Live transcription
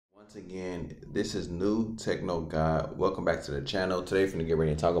Once again, this is New Techno Guy. Welcome back to the channel. Today we're gonna get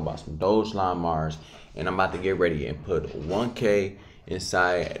ready to talk about some Dogelon Mars, and I'm about to get ready and put 1K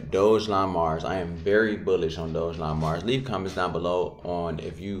inside Dogelon Mars. I am very bullish on Dogelon Mars. Leave comments down below on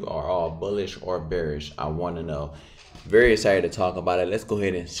if you are all bullish or bearish. I want to know. Very excited to talk about it. Let's go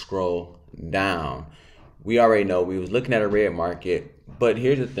ahead and scroll down. We already know we was looking at a red market, but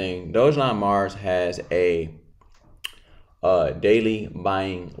here's the thing: Dogelon Mars has a daily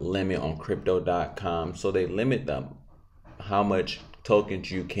buying limit on crypto.com, so they limit them how much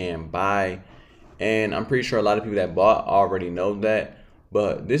tokens you can buy, and I'm pretty sure a lot of people that bought already know that,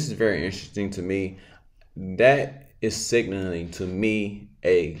 but this is very interesting to me. That is signaling to me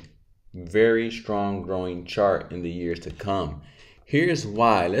a very strong growing chart in the years to come. Here's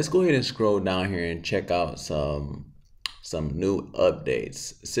why. Let's go ahead and scroll down here and check out some new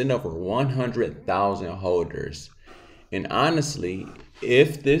updates. Sitting over 100,000 holders. And honestly,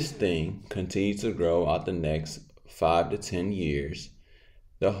 if this thing continues to grow out the next 5 to 10 years,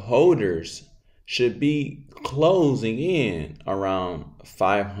 the holders should be closing in around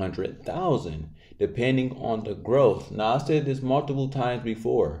 500,000, depending on the growth. Now, I said this multiple times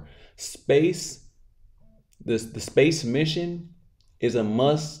before. The space mission is a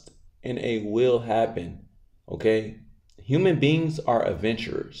must and a will happen. Okay? Human beings are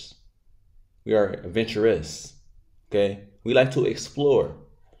adventurers. We are adventurous. Okay, we like to explore.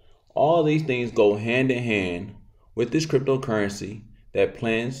 All these things go hand in hand with this cryptocurrency that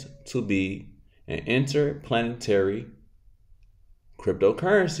plans to be an interplanetary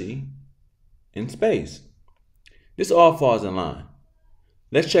cryptocurrency in space. This all falls in line.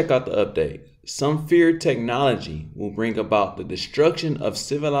 Let's check out the update. Some fear technology will bring about the destruction of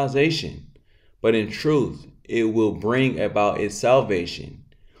civilization, but in truth, it will bring about its salvation.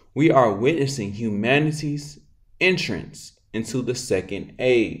 We are witnessing humanity's entrance into the second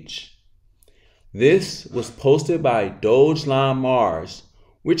age. This was posted by Dogelon Mars,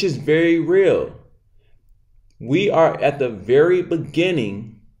 which is very real. We are at the very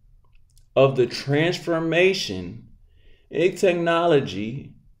beginning of the transformation in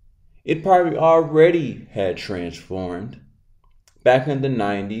technology. It probably already had transformed back in the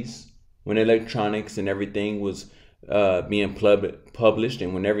 90s when electronics and everything was being published,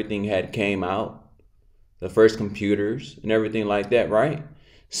 and when everything had came out, the first computers and everything like that, right?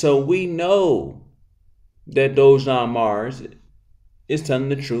 So we know that Dogelon Mars is telling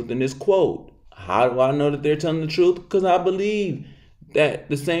the truth in this quote. How do I know that they're telling the truth? Because I believe that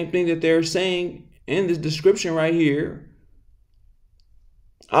the same thing that they're saying in this description right here,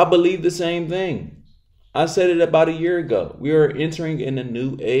 I believe the same thing. I said it about a year ago. We are entering in a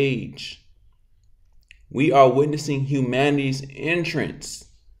new age. We are witnessing humanity's entrance,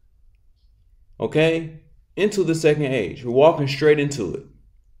 okay, into the second age. We're walking straight into it.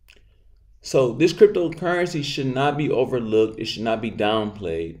 So this cryptocurrency should not be overlooked. It should not be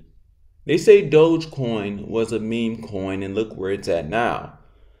downplayed. They say Dogecoin was a meme coin, and look where it's at now.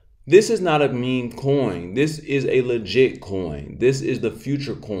 This is not a meme coin. This is a legit coin. This is the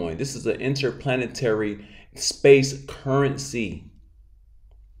future coin. This is an interplanetary space currency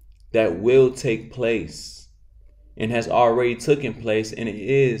that will take place and has already taken place, and it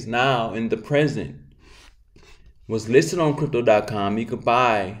is now in the present. Was listed on crypto.com. You could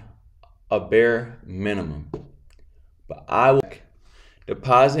buy a bare minimum. But I will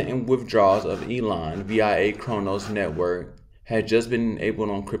deposit and withdrawals of Elon via a Chronos network had just been enabled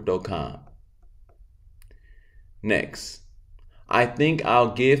on crypto.com. Next, I think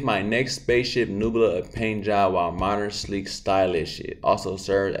I'll give my next spaceship Nubula a paint job while modern, sleek, stylish. It also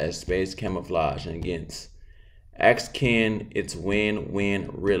serves as space camouflage and against ask Ken, it's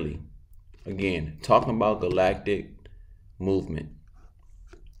win-win really. Again, talking about Galactic movement.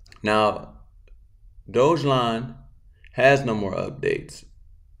 Now, Dogelon has no more updates.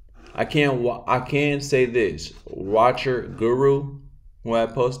 I can say this. Watcher Guru, who I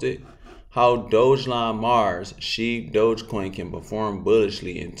posted, how Dogelon Mars, Sheep, Dogecoin can perform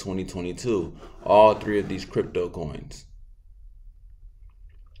bullishly in 2022. All three of these crypto coins.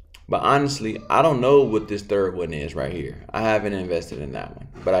 But honestly, I don't know what this third one is right here. I haven't invested in that one,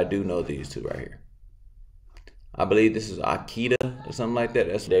 but I do know these two right here. I believe this is Akita or something like that.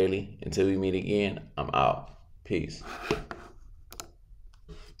 That's daily. Until we meet again, I'm out. Peace.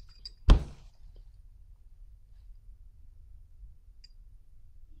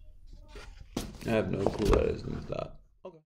 I have no clue what it is. Let me stop.